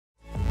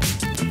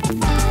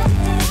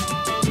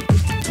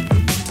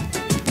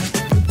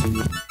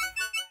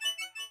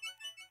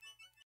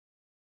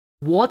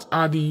What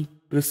are the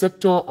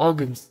receptor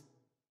organs?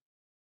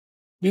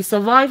 The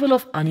survival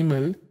of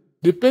animal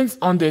depends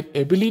on their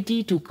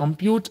ability to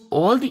compute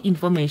all the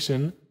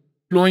information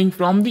flowing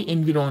from the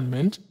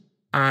environment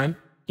and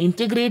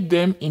integrate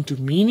them into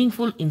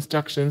meaningful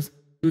instructions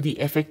to the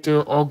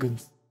effector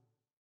organs.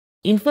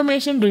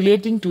 Information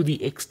relating to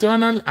the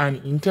external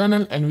and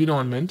internal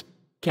environment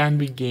can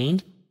be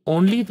gained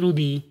only through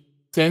the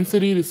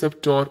sensory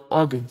receptor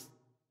organs.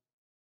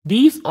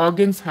 These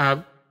organs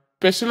have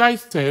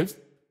specialized cells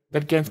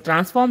that can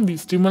transform the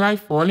stimuli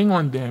falling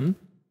on them,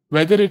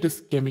 whether it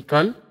is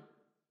chemical,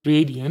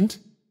 radiant,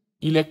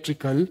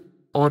 electrical,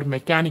 or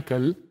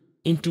mechanical,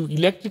 into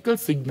electrical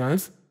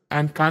signals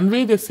and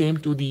convey the same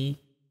to the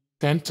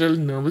central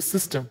nervous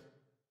system.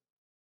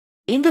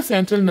 In the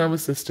central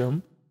nervous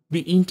system,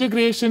 the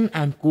integration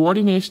and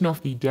coordination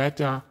of the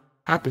data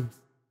happens.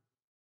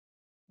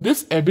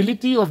 This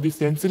ability of the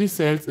sensory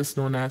cells is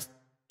known as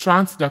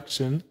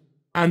transduction,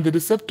 and the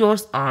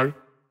receptors are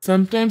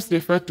sometimes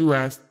referred to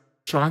as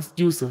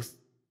transducers.